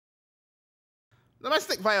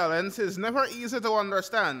Domestic violence is never easy to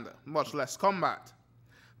understand, much less combat.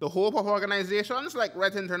 The hope of organizations like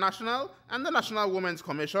RET International and the National Women's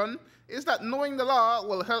Commission is that knowing the law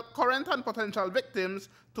will help current and potential victims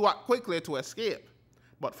to act quickly to escape.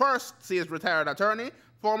 But first, says retired attorney,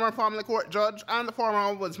 former family court judge, and former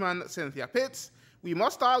ombudsman Cynthia, we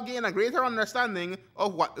must all gain a greater understanding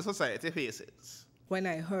of what the society faces. When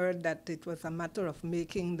I heard that it was a matter of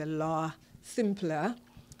making the law simpler,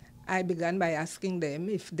 I began by asking them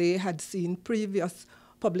if they had seen previous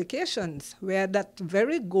publications where that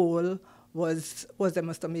very goal was they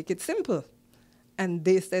must make it simple. And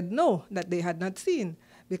they said no, that they had not seen,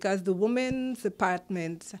 because the women's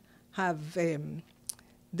departments have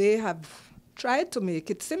they have tried to make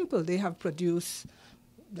it simple. They have produced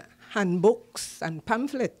handbooks and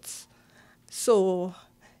pamphlets. So,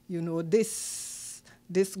 this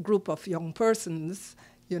group of young persons,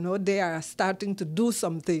 they are starting to do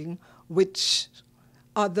something which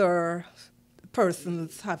other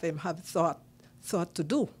persons have sought to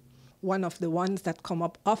do. One of the ones that come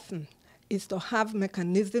up often is to have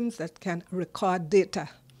mechanisms that can record data,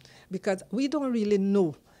 because we don't really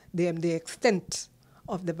know the extent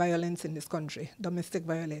of the violence in this country, domestic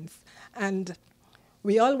violence. And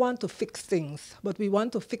we all want to fix things, but we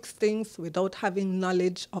want to fix things without having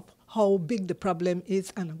knowledge of how big the problem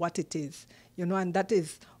is and what it is. And that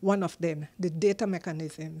is one of them, the data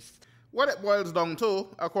mechanisms. What it boils down to,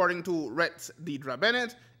 according to RET's Deidre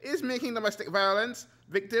Bennett, is making domestic violence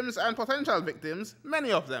victims and potential victims,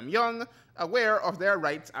 many of them young, aware of their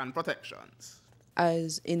rights and protections.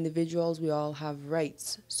 As individuals, we all have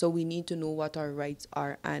rights, so we need to know what our rights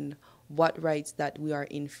are and what rights that we are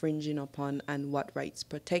infringing upon and what rights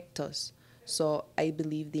protect us. So I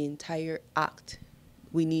believe the entire act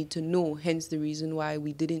we need to know, hence the reason why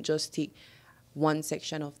we didn't just take one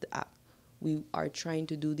section of the act. We are trying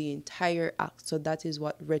to do the entire act, so that is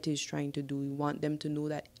what RET is trying to do. We want them to know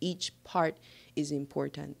that each part is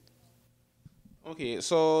important. Okay,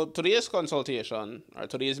 so today's consultation, or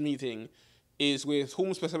today's meeting, is with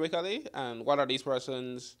whom specifically, and what are these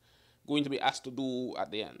persons going to be asked to do at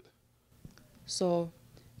the end? So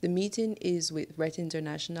the meeting is with RET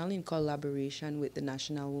International in collaboration with the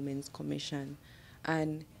National Women's Commission.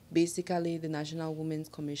 And basically, the National Women's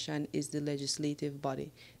Commission is the legislative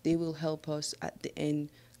body. They will help us at the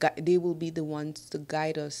end. They will be the ones to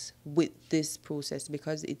guide us with this process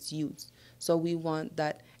because it's youth. So we want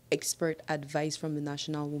that expert advice from the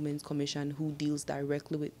National Women's Commission who deals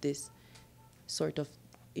directly with this sort of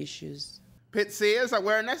issues. Pitt says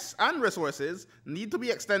awareness and resources need to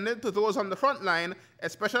be extended to those on the front line,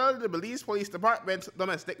 especially the Belize Police Department's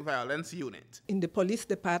Domestic Violence Unit. In the police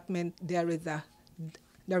department, there is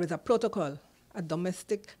a protocol, a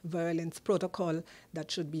domestic violence protocol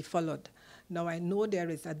that should be followed. Now, I know there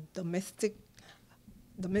is a domestic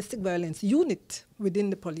violence unit within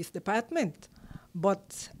the police department,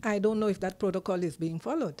 but I don't know if that protocol is being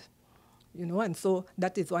followed. And so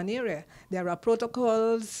that is one area. There are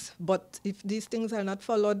protocols, but if these things are not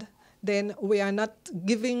followed, then we are not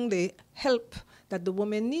giving the help that the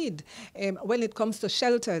women need. When it comes to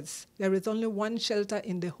shelters, there is only one shelter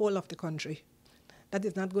in the whole of the country. That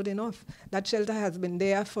is not good enough. That shelter has been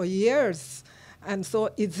there for years. And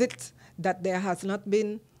so is it that there has not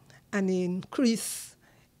been an increase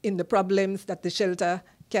in the problems that the shelter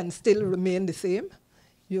can still remain the same,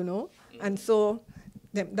 And so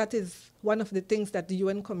that is one of the things that the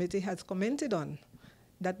UN committee has commented on,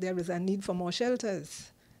 that there is a need for more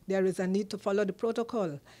shelters. There is a need to follow the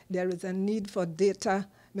protocol. There is a need for data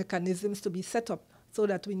mechanisms to be set up so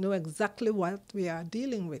that we know exactly what we are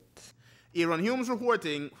dealing with. Aaron Humes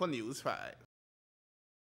reporting for News 5.